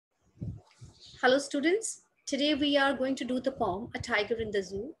Hello students, today we are going to do the poem A Tiger in the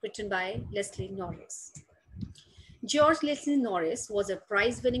Zoo written by Leslie Norris. George Leslie Norris was a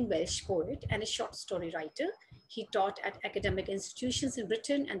prize-winning Welsh poet and a short story writer. He taught at academic institutions in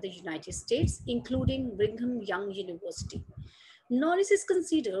Britain and the United States, including Brigham Young University. Norris is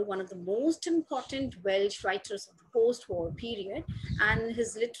considered one of the most important Welsh writers of the post-war period, and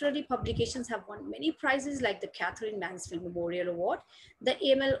his literary publications have won many prizes like the Catherine Mansfield Memorial Award, the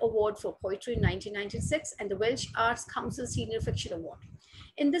Amel Award for Poetry in 1996, and the Welsh Arts Council Senior Fiction Award.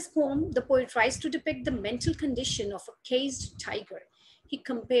 In this poem, the poet tries to depict the mental condition of a caged tiger. He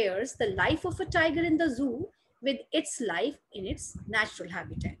compares the life of a tiger in the zoo with its life in its natural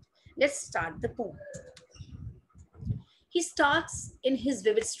habitat. Let's start the poem. He starts in his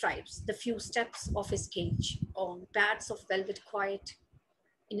vivid stripes, the few steps of his cage, on pads of velvet quiet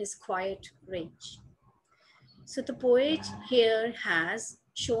in his quiet range. So the poet here has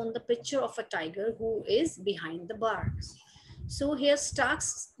shown the picture of a tiger who is behind the bars. So here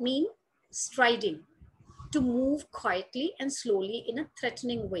starks mean striding, to move quietly and slowly in a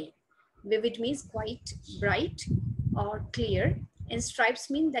threatening way. Vivid means quite bright or clear, and stripes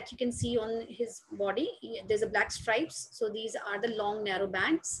mean that you can see on his body there's a black stripes, so these are the long narrow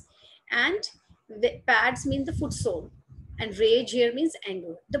bands, and the pads mean the foot sole, and rage here means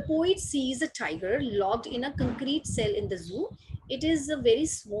anger. The poet sees a tiger locked in a concrete cell in the zoo. It is a very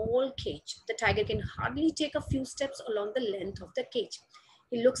small cage. The tiger can hardly take a few steps along the length of the cage.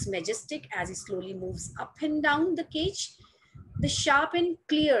 He looks majestic as he slowly moves up and down the cage. The sharp and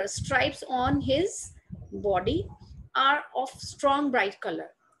clear stripes on his body are of strong bright color.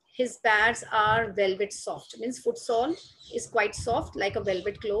 His pads are velvet soft, means foot sole is quite soft like a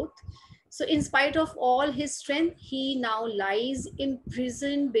velvet cloth. So in spite of all his strength, he now lies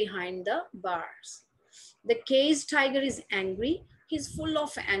imprisoned behind the bars. The caged tiger is angry. He's full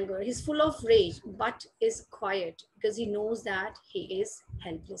of anger, he's full of rage, but is quiet because he knows that he is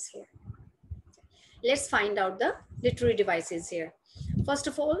helpless here. Let's find out the literary devices here. First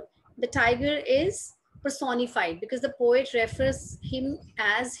of all, the tiger is personified because the poet refers him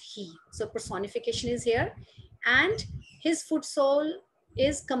as he. So personification is here, and his foot sole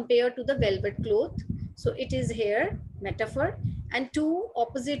is compared to the velvet cloth. So it is here metaphor, and two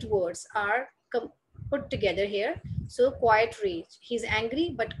opposite words are put together here. So quiet rage, he's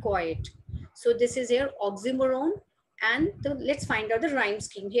angry but quiet. So this is here oxymoron. And let's find out the rhyme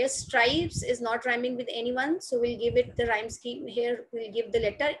scheme. Here stripes is not rhyming with anyone, so we'll give it the rhyme scheme. Here we'll give the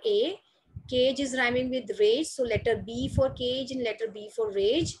letter A. Cage is rhyming with rage, so letter B for cage and letter B for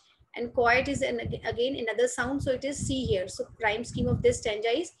rage. And quiet is again another sound, so it is C here. So rhyme scheme of this stanza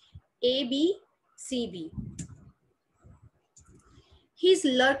is A, B, C, B. He's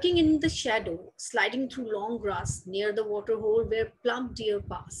lurking in the shadow, sliding through long grass near the water hole where plump deer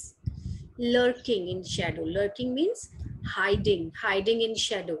pass. Lurking in shadow. Lurking means hiding in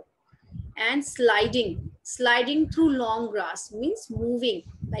shadow. And sliding through long grass means moving,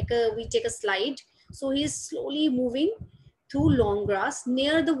 like we take a slide. So he is slowly moving through long grass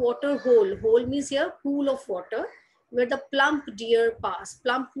near the water hole. Hole means here pool of water where the plump deer pass.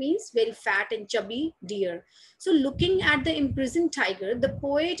 Plump means very fat and chubby deer. So looking at the imprisoned tiger, the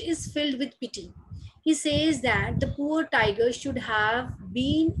poet is filled with pity. He says that the poor tiger should have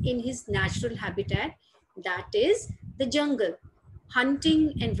been in his natural habitat, that is the jungle,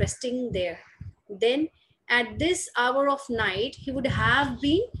 hunting and resting there. Then at this hour of night, he would have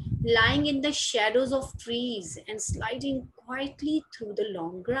been lying in the shadows of trees and sliding quietly through the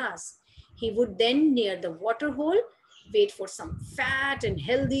long grass. He would then, near the water hole, wait for some fat and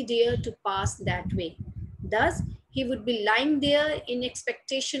healthy deer to pass that way. Thus, he would be lying there in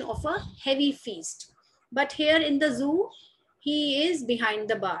expectation of a heavy feast. But here in the zoo, he is behind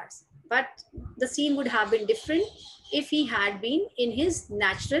the bars. But the scene would have been different if he had been in his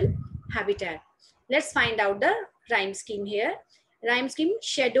natural habitat. Let's find out the rhyme scheme here. Rhyme scheme,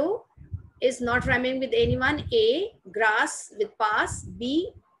 shadow is not rhyming with anyone. A, grass with pass.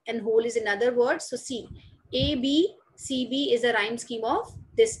 B, and hole is another word. So C, A, B, C, B is a rhyme scheme of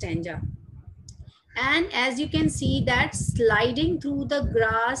this stanza. And as you can see that sliding through the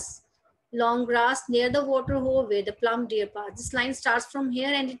grass, long grass near the water hole where the plump deer pass. This line starts from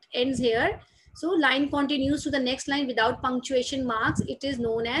here and it ends here. So line continues to the next line without punctuation marks. It is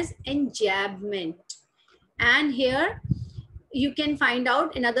known as enjambment. And here you can find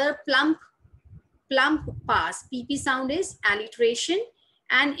out another plump pass. PP sound is alliteration,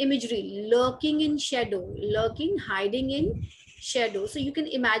 and imagery, lurking in shadow, lurking, hiding in shadow. So you can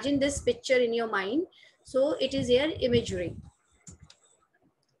imagine this picture in your mind. So it is here imagery.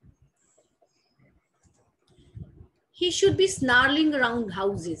 He should be snarling around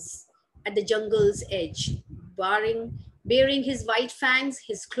houses, at the jungle's edge, baring his white fangs,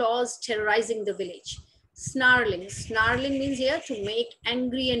 his claws terrorizing the village. Snarling. Snarling means here to make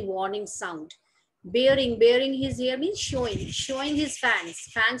angry and warning sound. Baring his here means showing his fangs.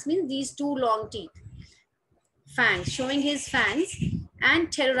 Fangs means these two long teeth. Fangs, showing his fangs,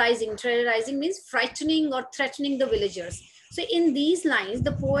 and terrorizing. Terrorizing means frightening or threatening the villagers. So in these lines,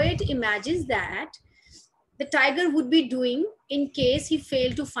 the poet imagines that the tiger would be doing in case he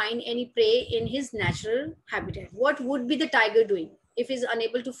failed to find any prey in his natural habitat. What would be the tiger doing if he's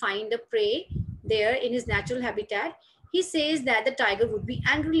unable to find a prey there in his natural habitat? He says that the tiger would be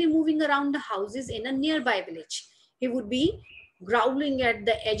angrily moving around the houses in a nearby village. He would be growling at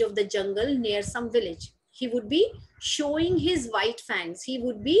the edge of the jungle near some village. He would be showing his white fangs. He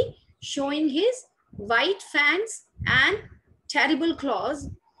would be showing his white fangs and terrible claws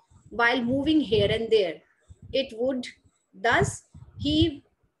while moving here and there. It would, thus, he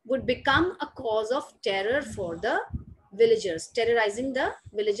would become a cause of terror for the villagers, terrorizing the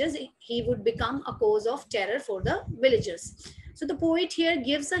villagers. He would become a cause of terror for the villagers. So the poet here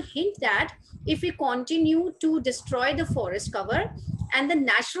gives a hint that if we continue to destroy the forest cover and the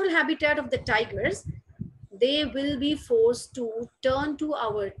natural habitat of the tigers, they will be forced to turn to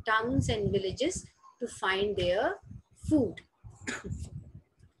our towns and villages to find their food.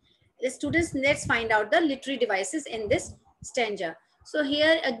 The students, let's find out the literary devices in this stanza. So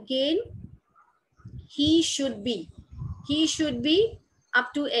here again, he should be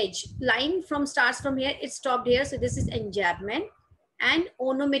up to edge. Line from starts from here, it stopped here. So this is enjambment and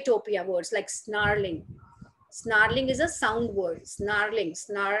onomatopoeia words like snarling. Snarling is a sound word. Snarling.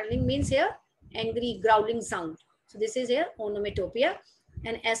 Snarling means here angry growling sound. So this is here onomatopoeia,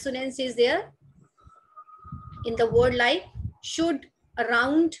 and assonance is there in the word like should,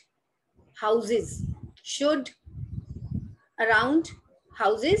 around, houses. Should, around,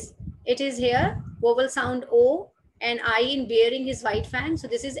 houses. It is here vowel sound O and I in bearing his white fan. So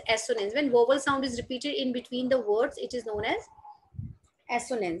this is assonance. When vowel sound is repeated in between the words, it is known as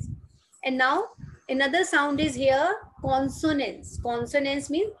assonance. And now another sound is here consonance. Consonance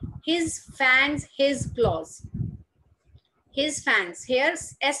means his fangs, his claws. His fangs. Here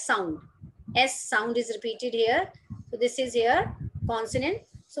S sound. S sound is repeated here. So this is here consonant.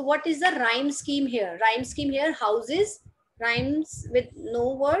 So what is the rhyme scheme here? Rhyme scheme here, houses, rhymes with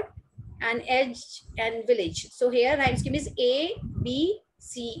no word, and edge and village. So here rhyme scheme is A, B,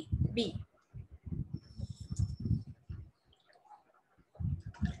 C, B.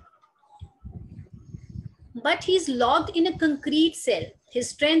 But he's locked in a concrete cell,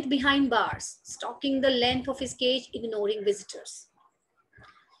 his strength behind bars, stalking the length of his cage, ignoring visitors.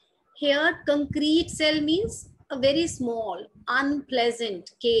 Here, concrete cell means a very small,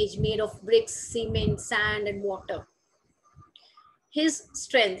 unpleasant cage made of bricks, cement, sand, and water. His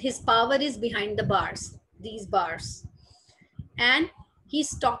strength, his power is behind the bars, these bars. And he's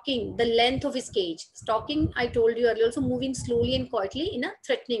stalking the length of his cage. Stalking, I told you earlier, also moving slowly and quietly in a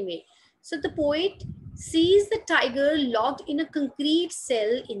threatening way. So the poet sees the tiger locked in a concrete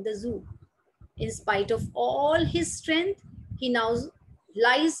cell in the zoo. In spite of all his strength, he now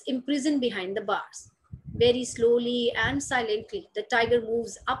lies imprisoned behind the bars. Very slowly and silently, the tiger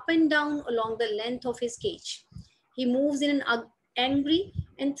moves up and down along the length of his cage. He moves in an angry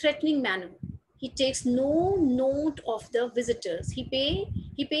and threatening manner. He takes no note of the visitors. He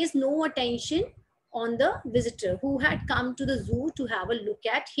pays no attention on the visitor who had come to the zoo to have a look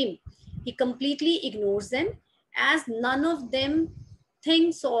at him. He completely ignores them, as none of them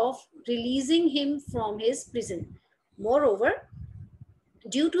thinks of releasing him from his prison. Moreover,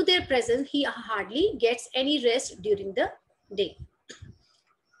 due to their presence, he hardly gets any rest during the day.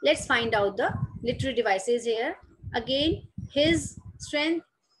 Let's find out the literary devices here. Again, his strength,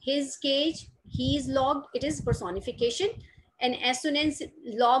 his cage, he is locked, it is personification. And assonance,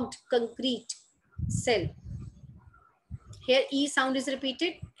 locked, concrete, cell. Here E sound is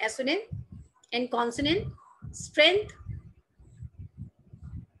repeated, assonance, and consonant, strength,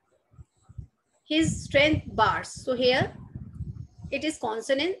 his strength, bars. So here it is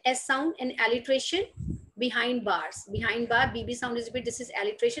consonant, S sound, and alliteration, behind bars. Behind bar, BB sound is repeated. This is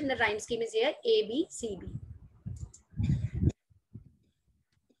alliteration. The rhyme scheme is here A, B, C, B.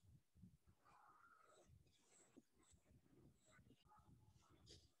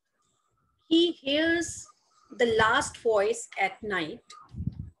 He hears the last voice at night,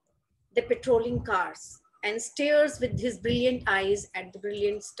 the patrolling cars, and stares with his brilliant eyes at the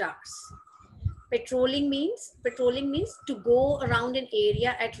brilliant stars. Patrolling means to go around an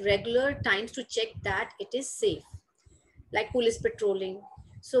area at regular times to check that it is safe, like police patrolling,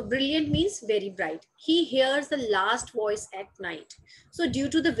 So brilliant means very bright. He hears the last voice at night. So due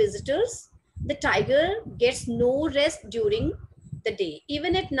to the visitors, the tiger gets no rest during the day.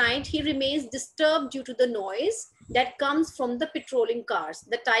 Even at night, he remains disturbed due to the noise that comes from the patrolling cars.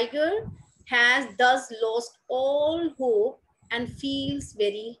 The tiger has thus lost all hope and feels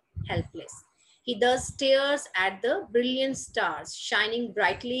very helpless. He thus stares at the brilliant stars shining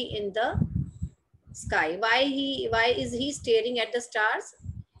brightly in the sky. Why is he staring at the stars?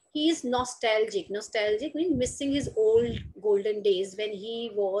 He is nostalgic. Nostalgic means missing his old golden days when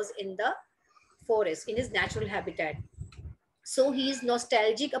he was in the forest, in his natural habitat. So he is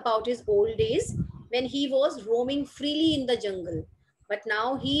nostalgic about his old days when he was roaming freely in the jungle. But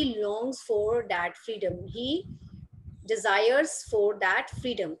now he longs for that freedom. He desires for that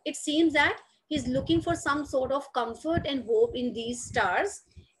freedom. It seems that he's looking for some sort of comfort and hope in these stars.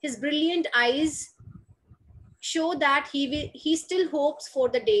 His brilliant eyes show that he still hopes for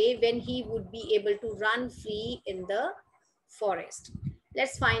the day when he would be able to run free in the forest.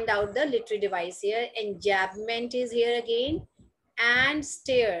 Let's find out the literary device here. Enjambment is here again, and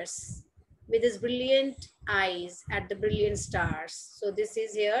stares with his brilliant eyes at the brilliant stars. So this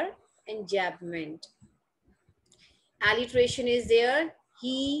is here enjambment. Alliteration is there.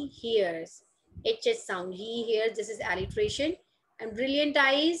 He hears. HH sound. He hears. This is alliteration. And brilliant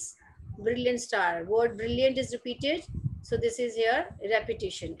eyes, brilliant star. Word brilliant is repeated. So this is here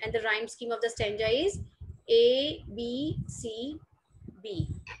repetition. And the rhyme scheme of the stanza is A, B, C, B.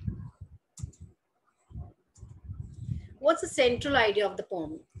 What's the central idea of the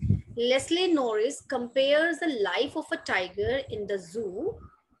poem? Leslie Norris compares the life of a tiger in the zoo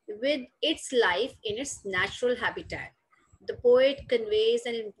with its life in its natural habitat. The poet conveys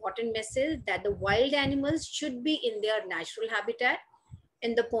an important message that the wild animals should be in their natural habitat.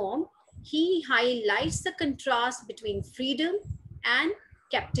 In the poem, he highlights the contrast between freedom and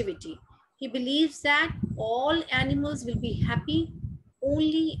captivity. He believes that all animals will be happy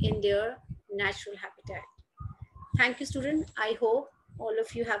only in their natural habitat. Thank you, student. I hope all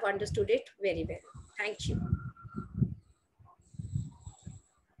of you have understood it very well. Thank you.